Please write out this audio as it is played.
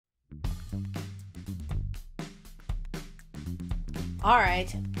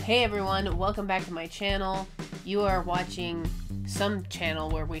Alright, hey everyone, welcome back to my channel. You are watching some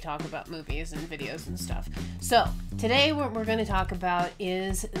channel where we talk about movies and videos and stuff. So, today what we're going to talk about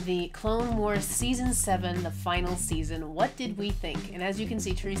is the Clone Wars Season 7, the final season. What did we think? And as you can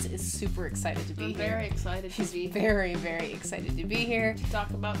see, Theresa is super excited to be here. Very excited to be here. Very, very excited to be here. To talk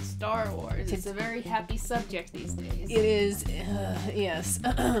about Star Wars. It's a very happy subject these days. It is, yes.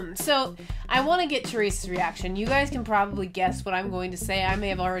 So, I want to get Theresa's reaction. You guys can probably guess what I'm going to say. I may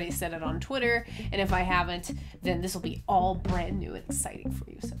have already said it on Twitter, and if I haven't, then this will be all brand new and exciting for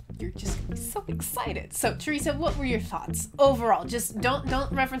you. So you're just gonna be so excited. So Theresa, what were your thoughts overall? Just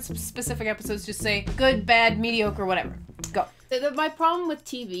don't reference specific episodes. Just say good, bad, mediocre, whatever. Go. My problem with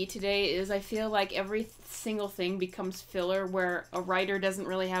TV today is I feel like every single thing becomes filler where a writer doesn't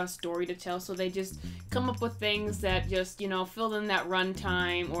really have a story to tell, so they just come up with things that just, fill in that run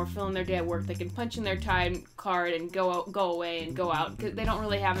time or fill in their day at work. They can punch in their time card and go away and go out because they don't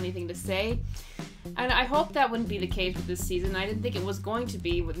really have anything to say. And I hope that wouldn't be the case with this season. I didn't think it was going to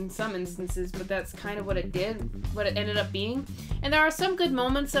be in some instances, but that's kind of what it ended up being. And there are some good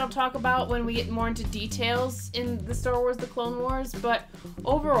moments that I'll talk about when we get more into details in the Star Wars The Clone Wars, but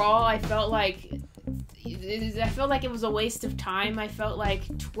overall I felt like it was a waste of time. I felt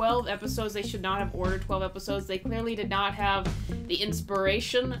like 12 episodes, they should not have ordered 12 episodes. They clearly did not have the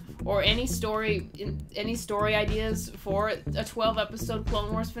inspiration or any story ideas for a 12-episode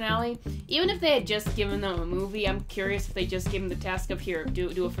Clone Wars finale. Even if they had just given them a movie, I'm curious if they just gave them the task of, here,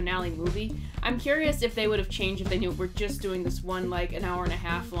 do a finale movie. I'm curious if they would have changed if they knew we're just doing this one, like, an hour and a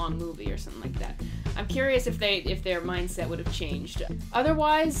half long movie or something like that. I'm curious if their mindset would have changed.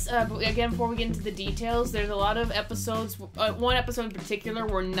 Otherwise, again, before we get into the details, there's a lot of episodes, one episode in particular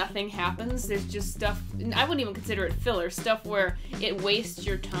where nothing happens. There's just stuff, I wouldn't even consider it filler, stuff where it wastes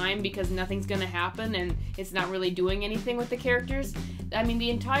your time because nothing's gonna happen and it's not really doing anything with the characters. I mean, the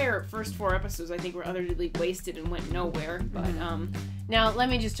entire first 4 episodes, I think, were utterly wasted and went nowhere, but, Now, let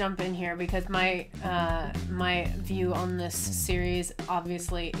me just jump in here because my view on this series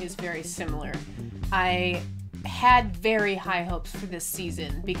obviously is very similar. I had very high hopes for this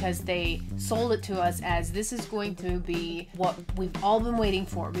season because they sold it to us as this is going to be what we've all been waiting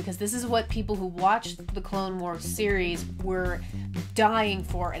for, because this is what people who watched the Clone Wars series were dying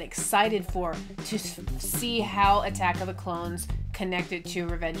for and excited for, to see how Attack of the Clones connected to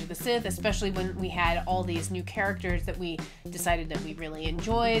Revenge of the Sith, especially when we had all these new characters that we decided that we really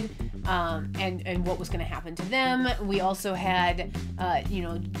enjoyed, and what was going to happen to them. We also had,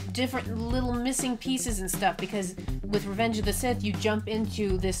 different little missing pieces and stuff, because with Revenge of the Sith, you jump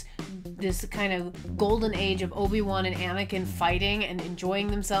into this kind of golden age of Obi-Wan and Anakin fighting and enjoying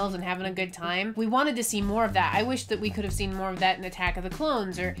themselves and having a good time. We wanted to see more of that. I wish that we could have seen more of that in Attack of the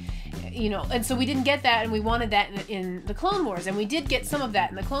Clones, or, and so we didn't get that, and we wanted that in the Clone Wars, and we did get some of that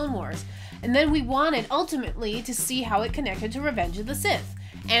in the Clone Wars. And then we wanted, ultimately, to see how it connected to Revenge of the Sith.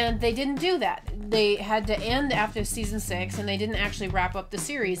 And they didn't do that. They had to end after season 6, and they didn't actually wrap up the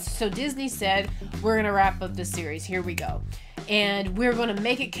series. So Disney said, we're going to wrap up the series. Here we go. And we're going to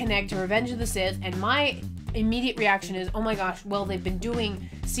make it connect to Revenge of the Sith. And my immediate reaction is, oh my gosh, well, they've been doing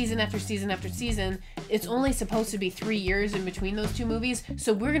season after season after season. It's only supposed to be 3 years in between those 2 movies,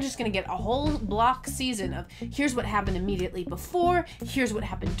 so we're just going to get a whole block season of here's what happened immediately before, here's what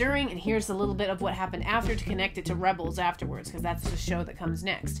happened during, and here's a little bit of what happened after to connect it to Rebels afterwards, because that's the show that comes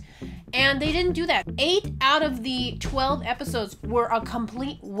next. And they didn't do that. 8 out of the 12 episodes were a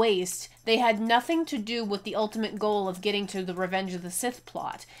complete waste. They had nothing to do with the ultimate goal of getting to the Revenge of the Sith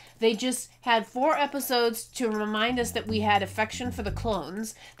plot. They just had 4 episodes to remind us that we had affection for the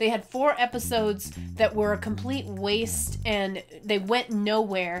clones. They had 4 episodes that were a complete waste, and they went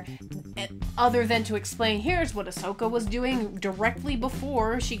nowhere other than to explain, here's what Ahsoka was doing directly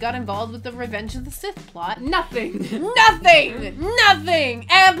before she got involved with the Revenge of the Sith plot. Nothing! Nothing!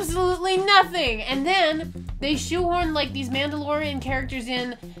 Absolutely nothing! And then they shoehorned, like, these Mandalorian characters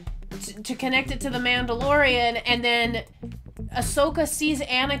in to connect it to the Mandalorian, and then Ahsoka sees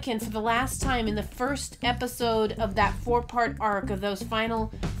Anakin for the last time in the first episode of that 4-part arc of those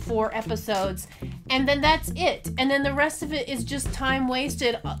final 4 episodes, and then that's it. And then the rest of it is just time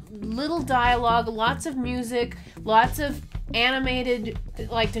wasted, little dialogue, lots of music, lots of animated,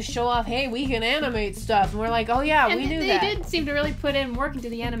 like, to show off, hey, we can animate stuff, and we're like, oh yeah, we knew that. They did seem to really put in work into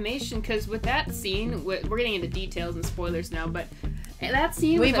the animation, because with that scene, we're getting into details and spoilers now, but that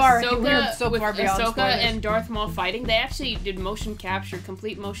scene with Ahsoka and Darth Maul fighting, they actually did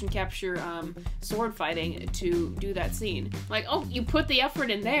complete motion capture sword fighting to do that scene. Like, oh, you put the effort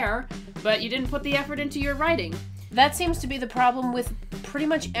in there, but you didn't put the effort into your writing. that seems to be the problem with pretty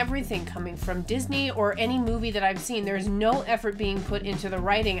much everything coming from Disney or any movie that I've seen. There's no effort being put into the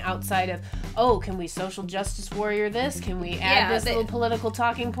writing outside of, oh, can we social justice warrior this? Can we add this little political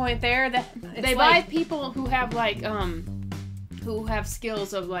talking point there? They buy people who have like who have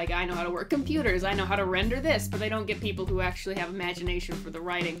skills of like, I know how to work computers, I know how to render this, but they don't get people who actually have imagination for the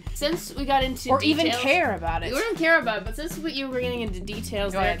writing. Since we got into details, even care about it. We don't care about it, but since you were getting into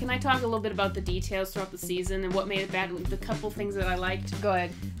details there, can I talk a little bit about the details throughout the season and what made it bad, the couple things that I liked? Go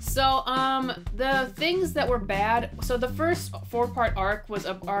ahead. So, the things that were bad, so the first 4-part arc was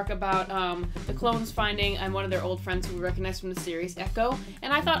an arc about the clones finding one of their old friends who we recognized from the series, Echo,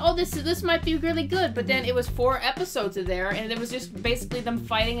 and I thought, oh, this might be really good, but then it was 4 episodes of there, and it was just basically them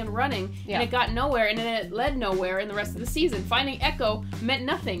fighting and running, and it got nowhere, and then it led nowhere in the rest of the season. Finding Echo meant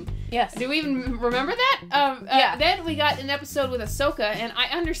nothing. Yes. Do we even remember that? Yeah. Then we got an episode with Ahsoka, and I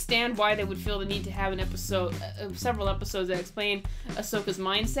understand why they would feel the need to have an episode, several episodes that explain Ahsoka's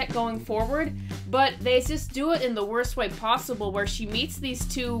mindset going forward, but they just do it in the worst way possible, where she meets these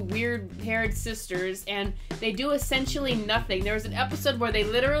 2 weird-haired sisters, and they do essentially nothing. There was an episode where they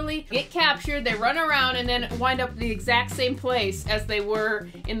literally get captured, they run around, and then wind up the exact same place as they were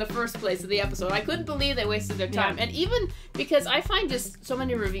in the first place of the episode. I couldn't believe they wasted their time. And even because I find just so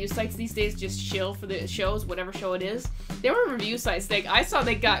many review sites these days just shill for the shows, whatever show it is. There were review sites, I saw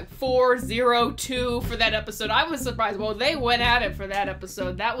they got 4.02 for that episode. I was surprised. Well, they went at it for that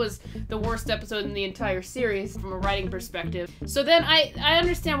episode. That was the worst episode in the entire series from a writing perspective. So then I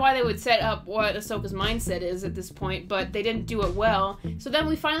understand why they would set up what Ahsoka's mindset is at this point, but they didn't do it well. So then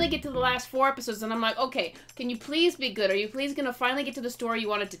we finally get to the last 4 episodes, and I'm like, okay, can you please be good? Are you please gonna finally get to the story you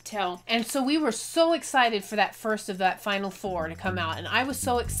wanted to tell? And so we were so excited for that first of that final 4 to come out, and I was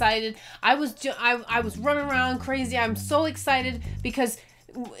so excited. I was running around crazy. I'm so excited because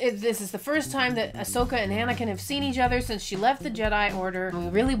this is the first time that Ahsoka and Anakin have seen each other since she left the Jedi Order. We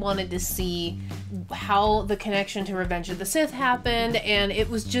really wanted to see how the connection to Revenge of the Sith happened, and it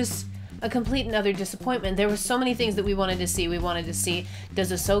was just a complete and utter disappointment. There were so many things that we wanted to see. We wanted to see,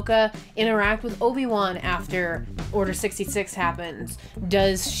 does Ahsoka interact with Obi-Wan after Order 66 happens?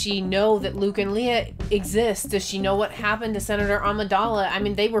 Does she know that Luke and Leia exist? Does she know what happened to Senator Amidala? I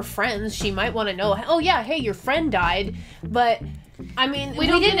mean, they were friends. She might want to know, oh yeah, hey, your friend died, but I mean, we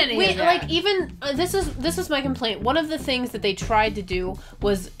don't get any of that. Like, even this is my complaint. One of the things that they tried to do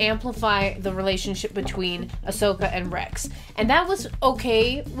was amplify the relationship between Ahsoka and Rex, and that was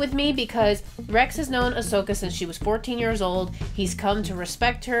okay with me because Rex has known Ahsoka since she was 14 years old. He's come to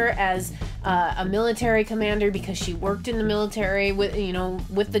respect her as a military commander because she worked in the military with the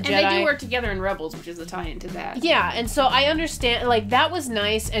Jedi. And they do work together in Rebels, which is a tie into that. Yeah, and so I understand, like, that was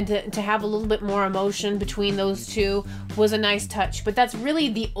nice, and to have a little bit more emotion between those two was a nice touch. But that's really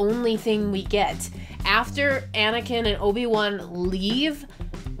the only thing we get. After Anakin and Obi-Wan leave,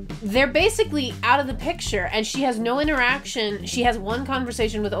 they're basically out of the picture, and she has no interaction. She has one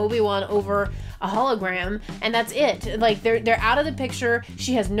conversation with Obi-Wan over a hologram, and that's it. Like, they're out of the picture.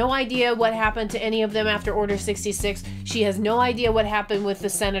 She has no idea what happened to any of them after Order 66. She has no idea what happened with the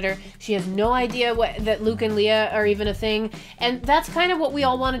Senator. She has no idea that Luke and Leia are even a thing, and that's kind of what we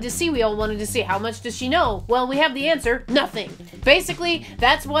all wanted to see. We all wanted to see, how much does she know? Well, we have the answer: nothing. Basically,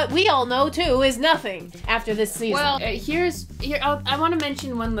 that's what we all know too, is nothing after this season. Well, I want to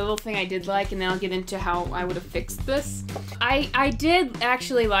mention one little thing I did like, and then I'll get into how I would have fixed this. I did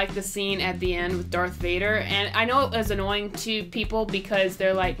actually like the scene at the end with Darth Vader, and I know it was annoying to people because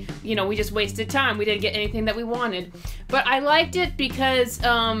they're like, we just wasted time. We didn't get anything that we wanted. But I liked it because,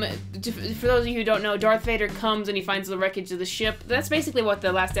 for those of you who don't know, Darth Vader comes and he finds the wreckage of the ship. That's basically what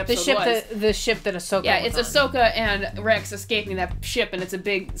the last episode was. The ship that Ahsoka was on. Ahsoka and Rex escaping that ship, and it's a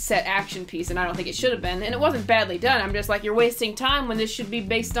big set action piece, and I don't think it should have been. And it wasn't badly done. I'm just like, you're wasting time when this should be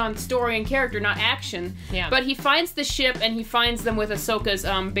based on story and character, not action. Yeah. But he finds the ship, and he finds them with Ahsoka's,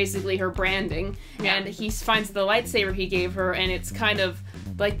 basically her branding. Yeah. And he finds the lightsaber he gave her, and it's kind of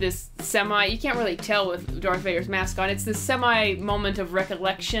like this you can't really tell with Darth Vader's mask on, it's this moment of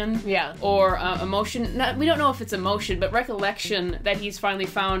recollection, or emotion. We don't know if it's emotion, but recollection that he's finally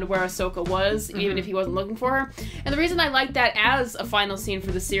found where Ahsoka was, even if he wasn't looking for her. And the reason I like that as a final scene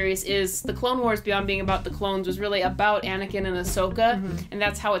for the series is the Clone Wars, beyond being about the clones, was really about Anakin and Ahsoka, and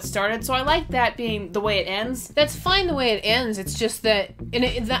that's how it started. So I like that being the way it ends. That's fine the way it ends. It's just that,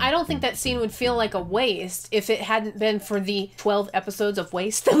 I don't think that scene would feel like a waste if it hadn't been for the 12 episodes of waste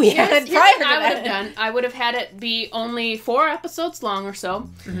choice that we had prior to I would that. have done. I would have had it be only 4 episodes long or so.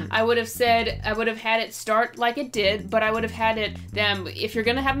 I would have had it start like it did, but I would have had it if you're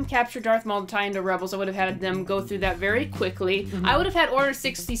gonna have them capture Darth Maul to tie into Rebels, I would have had them go through that very quickly. I would have had Order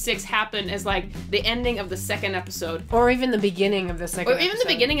 66 happen as like the ending of the second episode, or even the beginning of the second. Or even the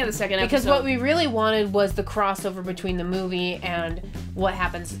beginning of the second because episode. what we really wanted was the crossover between the movie and what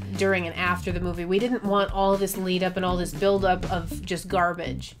happens during and after the movie. We didn't want all this lead up and all this build up of just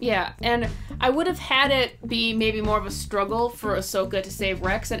garbage. Yeah, and I would have had it be maybe more of a struggle for Ahsoka to save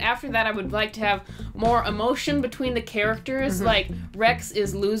Rex, and after that I would like to have more emotion between the characters. Like, Rex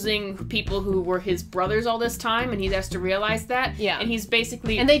is losing people who were his brothers all this time, and he has to realize that. Yeah. And he's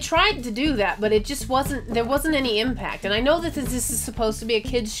basically... And they tried to do that, but it just there wasn't any impact. And I know that this is supposed to be a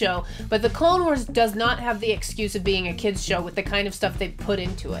kids show, but the Clone Wars does not have the excuse of being a kids show with the kind of stuff they put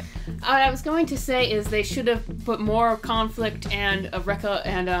into it. What I was going to say is they should have put more conflict and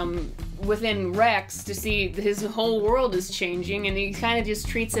within Rex to see his whole world is changing, and he kind of just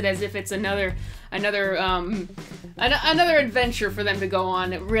treats it as if it's another adventure for them to go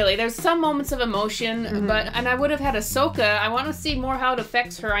on. Really, there's some moments of emotion, and I would have had Ahsoka. I want to see more how it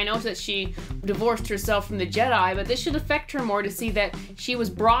affects her. I know that she divorced herself from the Jedi, but this should affect her more to see that she was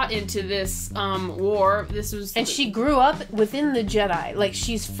brought into this war. And she grew up within the Jedi. Like,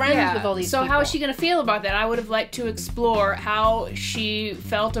 she's friends with all these people. So how is she going to feel about that? I would have liked to explore how she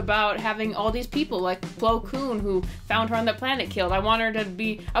felt about having all these people, like Plo Koon, who found her on the planet, killed. I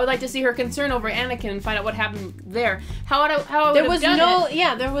would like to see her concern over Anakin and find out what happened there. There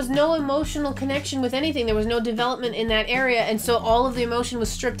was no emotional connection with anything. There was no development in that area, and so all of the emotion was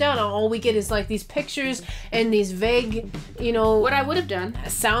stripped out, and all we get is like these pictures and these vague, what I would have done,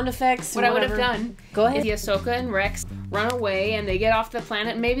 sound effects. What I would have done, go ahead. Is Ahsoka and Rex run away, and they get off the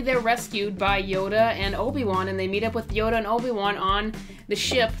planet. Maybe they're rescued by Yoda and Obi-Wan, and they meet up with Yoda and Obi-Wan on the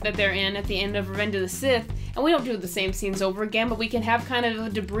ship that they're in at the end of Revenge of the Sith. And we don't do the same scenes over again, but we can have kind of a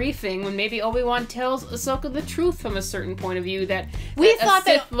debriefing when maybe Obi-Wan tells Ahsoka the truth from a certain point of view, that a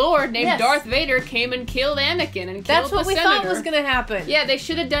Sith Lord named Darth Vader came and killed Anakin and killed the Senator. That's what we thought was going to happen. Yeah, they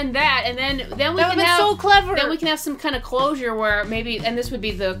should have done that, and then we can have so clever. Then we can have some kind of closure where maybe, and this would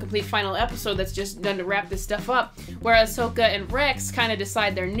be the complete final episode that's just done to wrap this stuff up, where Ahsoka and Rex kind of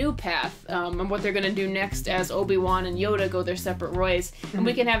decide their new path and what they're going to do next as Obi-Wan and Yoda go their separate ways, and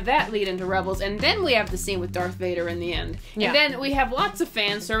we can have that lead into Rebels, and then we have the scene with Darth Vader in the end. Yeah. And then we have lots of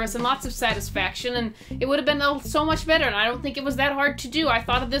fan service and lots of satisfaction, and it would have been so much better, and I don't think it was that hard to do. I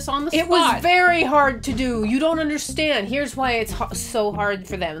thought of this on the spot. It was very hard to do. You don't understand. Here's why it's so hard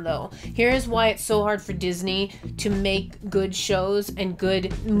for them, though. Here's why it's so hard for Disney to make good shows and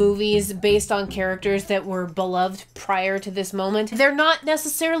good movies based on characters that were beloved prior to this moment. They're not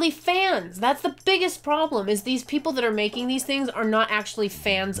necessarily fans. That's the biggest problem, is these people that are making these things are not actually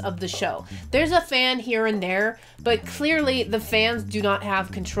fans of the show. There's a fan here and there, but clearly the fans do not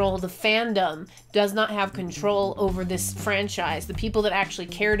have control. The fandom does not have control over this franchise. The people that actually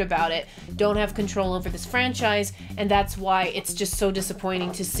cared about it don't have control over this franchise, and that's why it's just so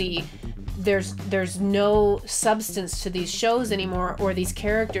disappointing to see there's no substance to these shows anymore, or these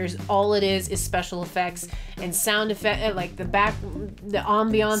characters. All it is special effects and sound effect, like the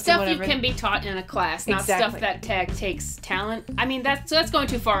ambiance, stuff and whatever. You can be taught in a class, not stuff that takes talent. I mean, that's going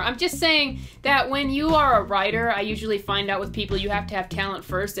too far. I'm just saying that when you are a writer, I usually find out with people you have to have talent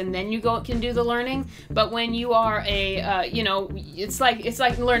first, and then you can do the learning. But when you are it's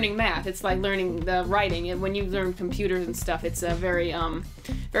like learning math. It's like learning the writing, and when you learn computers and stuff, it's a very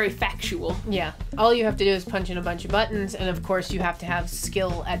factual. Yeah. All you have to do is punch in a bunch of buttons, and of course you have to have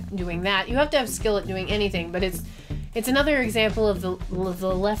skill at doing that. You have to have skill at doing anything, but it's another example of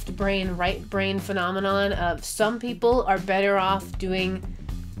the left brain, right brain phenomenon of some people are better off doing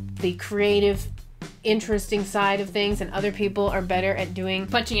the creative, interesting side of things, and other people are better at doing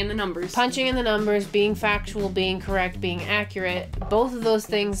punching in the numbers, being factual, being correct, being accurate. Both of those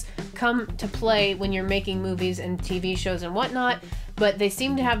things come to play when you're making movies and TV shows and whatnot, but they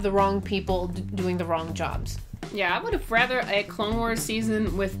seem to have the wrong people doing the wrong jobs. Yeah, I would have rather a Clone Wars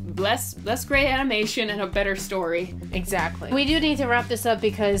season with less great animation and a better story. Exactly. We do need to wrap this up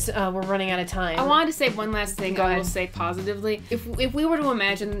because we're running out of time. I wanted to say one last thing. I will say positively. If we were to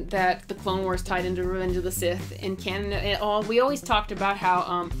imagine that the Clone Wars tied into Revenge of the Sith in canon at all, we always talked about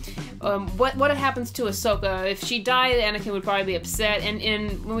how what happens to Ahsoka. If she died, Anakin would probably be upset.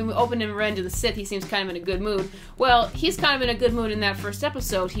 And when we opened in Revenge of the Sith, he seems kind of in a good mood. Well, he's kind of in a good mood in that first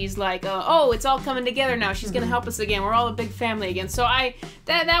episode. He's like, oh, it's all coming together now. She's gonna help us again. We're all a big family again. So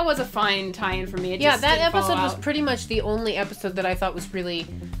that was a fine tie-in for me. That episode was pretty much the only episode that I thought was really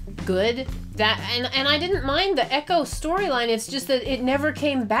good. That and I didn't mind the Echo storyline. It's just that it never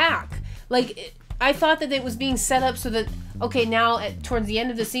came back. Like, I thought that it was being set up so that, okay, now towards the end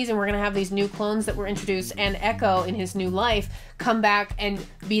of the season, we're going to have these new clones that were introduced, and Echo, in his new life, come back and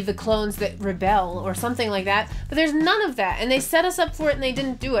be the clones that rebel, or something like that. But there's none of that, and they set us up for it, and they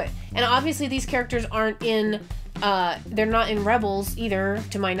didn't do it. And obviously, these characters aren't in, they're not in Rebels, either,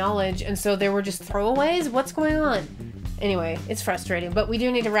 to my knowledge, and so they were just throwaways? What's going on? Anyway, it's frustrating, but we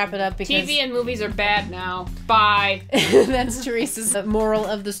do need to wrap it up because... TV and movies are bad now. Bye. That's Theresa's moral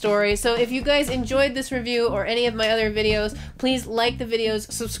of the story. So if you guys enjoyed this review or any of my other videos, please like the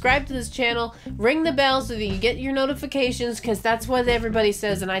videos, subscribe to this channel, ring the bell so that you get your notifications, because that's what everybody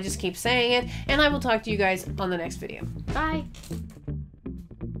says and I just keep saying it, and I will talk to you guys on the next video. Bye.